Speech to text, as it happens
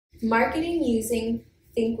Marketing using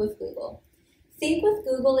Think with Google. Think with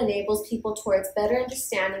Google enables people towards better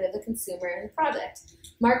understanding of the consumer and the product.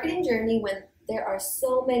 Marketing journey when there are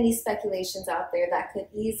so many speculations out there that could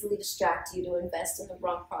easily distract you to invest in the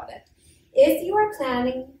wrong product. If you are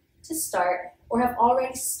planning to start or have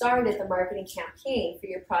already started the marketing campaign for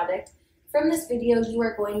your product, from this video you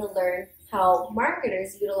are going to learn how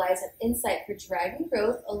marketers utilize an insight for driving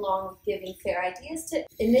growth along with giving fair ideas to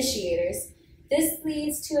initiators. This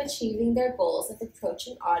leads to achieving their goals of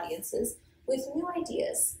approaching audiences with new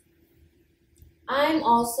ideas. I'm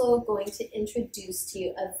also going to introduce to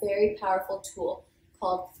you a very powerful tool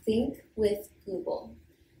called Think with Google.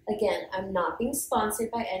 Again, I'm not being sponsored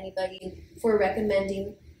by anybody for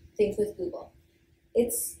recommending Think with Google.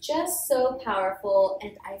 It's just so powerful,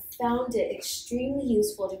 and I found it extremely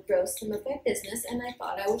useful to grow some of my business, and I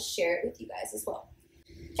thought I would share it with you guys as well.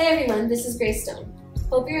 Hey everyone, this is Grace Stone.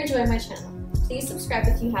 Hope you're enjoying my channel. Please subscribe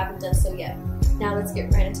if you haven't done so yet. Now let's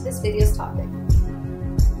get right into this video's topic.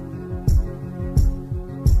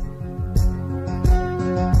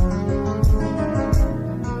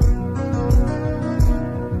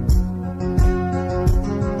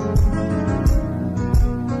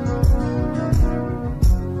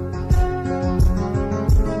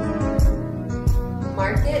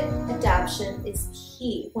 Market adaptation is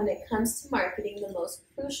key when it comes to marketing. The most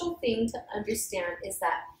crucial thing to understand is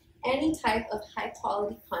that any type of high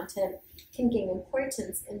quality content can gain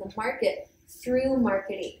importance in the market through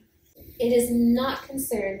marketing. It is not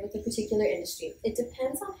concerned with a particular industry. It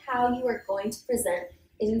depends on how you are going to present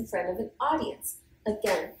it in front of an audience.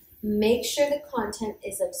 Again, make sure the content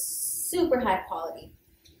is of super high quality.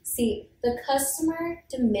 See, the customer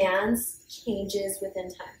demands changes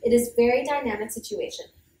within time. It is a very dynamic situation.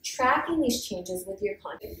 Tracking these changes with your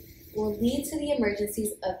content will lead to the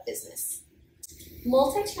emergencies of business.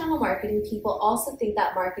 Multi-channel marketing people also think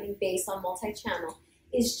that marketing based on multi-channel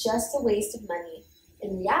is just a waste of money.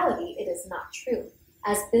 In reality, it is not true,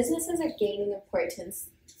 as businesses are gaining importance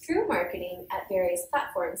through marketing at various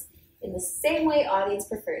platforms in the same way audience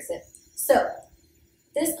prefers it. So,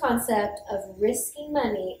 this concept of risking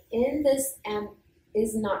money in this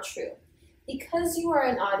is not true. Because you are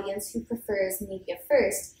an audience who prefers media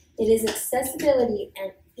first, it is accessibility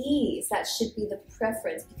and ease that should be the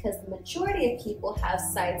preference, because the majority of people have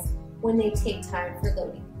sites when they take time for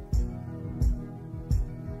loading.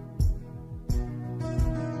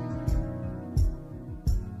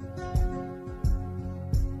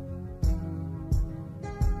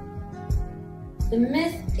 The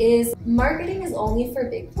myth is marketing is only for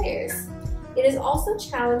big players. It is also a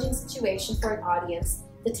challenging situation for an audience.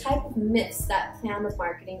 The type of myths that plan with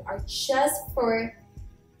marketing are just for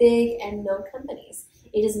big and known companies.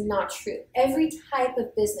 It is not true. Every type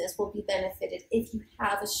of business will be benefited if you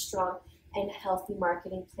have a strong and healthy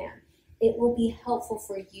marketing plan. It will be helpful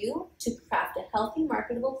for you to craft a healthy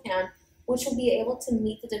marketable plan which will be able to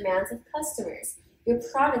meet the demands of customers. Your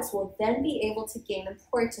products will then be able to gain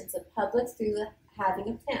importance of public through having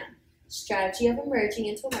a plan, strategy of emerging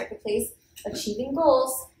into a marketplace, achieving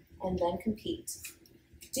goals, and then compete.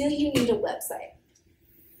 Do you need a website?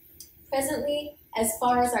 Presently, as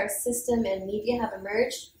far as our system and media have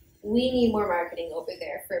emerged, we need more marketing over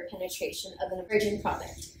there for penetration of an emerging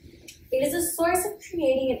product. It is a source of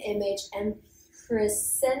creating an image and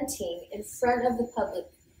presenting in front of the public.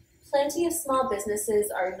 Plenty of small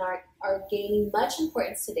businesses are gaining much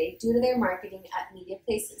importance today due to their marketing at media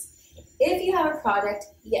places. If you have a product,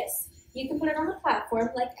 yes, you can put it on a platform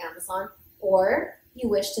like Amazon, or you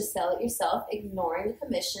wish to sell it yourself, ignoring the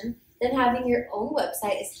commission, then having your own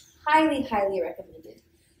website is highly, highly recommended.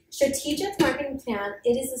 Strategic marketing plan,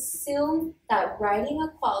 it is assumed that writing a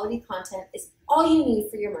quality content is all you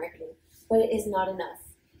need for your marketing, but it is not enough.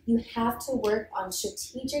 You have to work on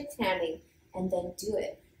strategic planning and then do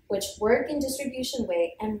it, which work in distribution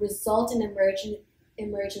way and result in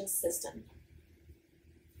emerging system.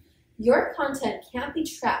 Your content can't be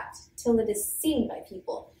tracked till it is seen by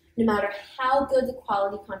people. No matter how good the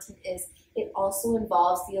quality content is, it also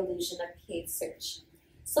involves the illusion of paid search.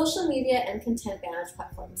 Social media and content management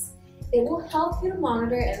platforms. It will help you to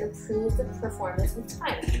monitor and improve the performance with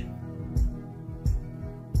time.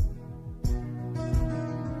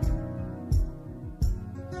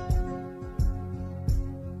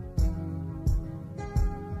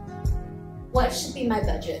 What should be my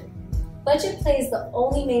budget? Budget plays the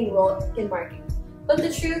only main role in marketing, but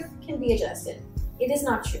the truth can be adjusted. It is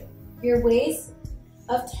not true. Your ways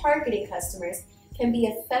of targeting customers can be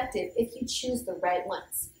effective if you choose the right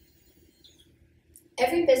ones.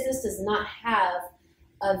 Every business does not have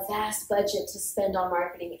a vast budget to spend on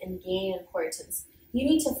marketing and gain importance. You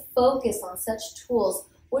need to focus on such tools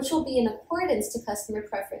which will be in accordance to customer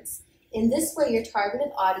preference. In this way, your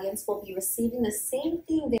targeted audience will be receiving the same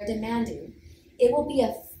thing they're demanding. It will be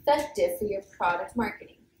effective for your product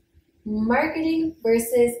marketing. Marketing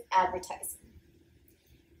versus advertising.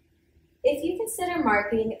 If you consider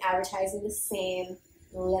marketing and advertising the same,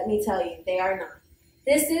 let me tell you, they are not.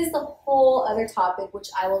 This is the whole other topic which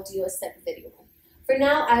I will do a separate video on. For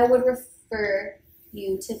now, I would refer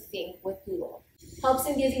you to ThinkWithGoogle. Helps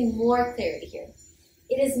in giving more clarity here.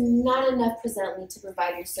 It is not enough presently to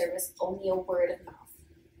provide your service only a word of mouth.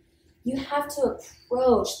 You have to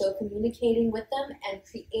approach though communicating with them and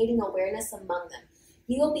creating awareness among them.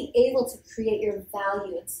 You will be able to create your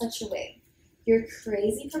value in such a way. Your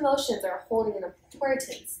crazy promotions are holding an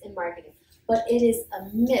importance in marketing, but it is a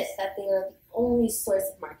myth that they are the only source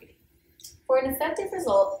of marketing. For an effective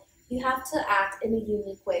result, you have to act in a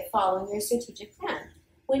unique way following your strategic plan.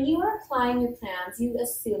 When you are applying your plans, you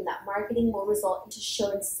assume that marketing will result into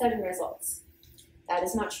showing sudden results. That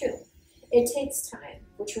is not true. It takes time,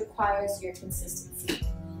 which requires your consistency.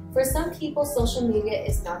 For some people, social media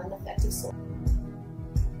is not an effective source.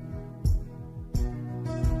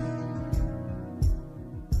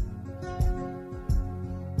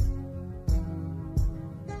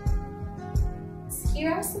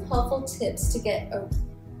 Here are some helpful tips to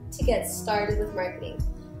get started with marketing.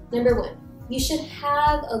 Number 1, you should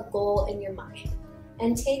have a goal in your mind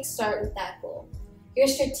and take start with that goal. Your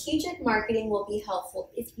strategic marketing will be helpful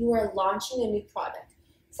if you are launching a new product.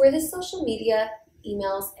 For this, social media,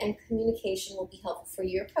 emails, and communication will be helpful for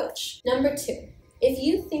your approach. Number 2, if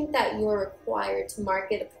you think that you are required to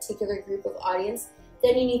market a particular group of audience,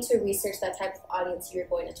 then you need to research that type of audience you're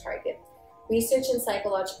going to target. Research and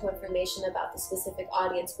psychological information about the specific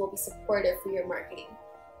audience will be supportive for your marketing.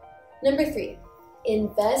 Number 3,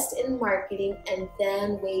 invest in marketing and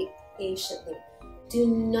then wait patiently. Do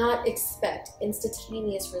not expect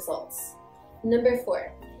instantaneous results. Number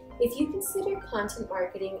 4, if you consider content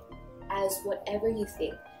marketing as whatever you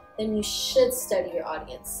think, then you should study your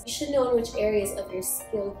audience. You should know in which areas of your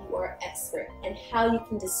skill you are expert and how you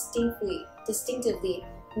can distinctively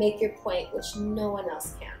make your point which no one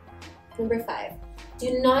else can. Number 5,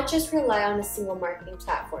 do not just rely on a single marketing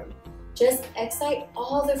platform. Just excite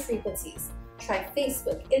all the frequencies. Try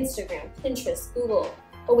Facebook, Instagram, Pinterest, Google.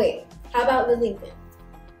 Oh wait, how about LinkedIn?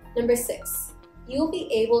 Number 6, you will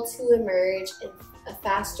be able to emerge in a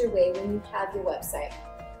faster way when you have your website.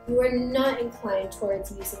 You are not inclined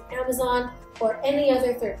towards using Amazon or any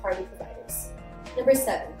other third-party providers. Number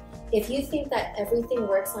 7, if you think that everything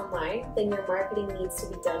works online, then your marketing needs to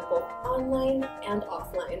be done both online and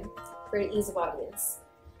offline for ease of audience.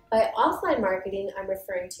 By offline marketing, I'm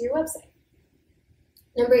referring to your website.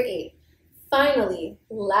 Number 8, finally,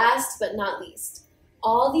 last but not least,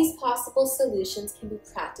 all these possible solutions can be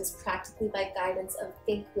practiced practically by guidance of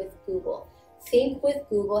ThinkWithGoogle.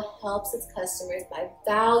 ThinkWithGoogle helps its customers by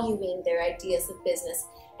valuing their ideas of business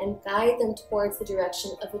and guide them towards the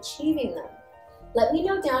direction of achieving them. Let me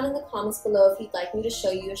know down in the comments below if you'd like me to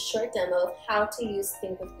show you a short demo of how to use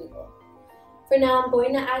ThinkWithGoogle. For now, I'm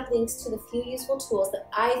going to add links to the few useful tools that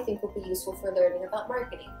I think will be useful for learning about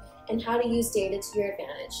marketing and how to use data to your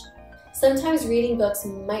advantage. Sometimes reading books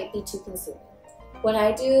might be too consuming. What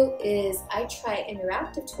I do is I try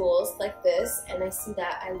interactive tools like this, and I see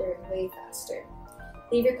that I learn way faster.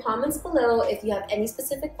 Leave your comments below if you have any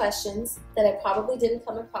specific questions that I probably didn't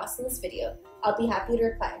come across in this video. I'll be happy to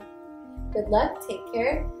reply. Good luck, take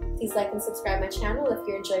care. Please like and subscribe my channel if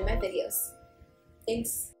you're enjoying my videos.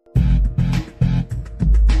 Thanks.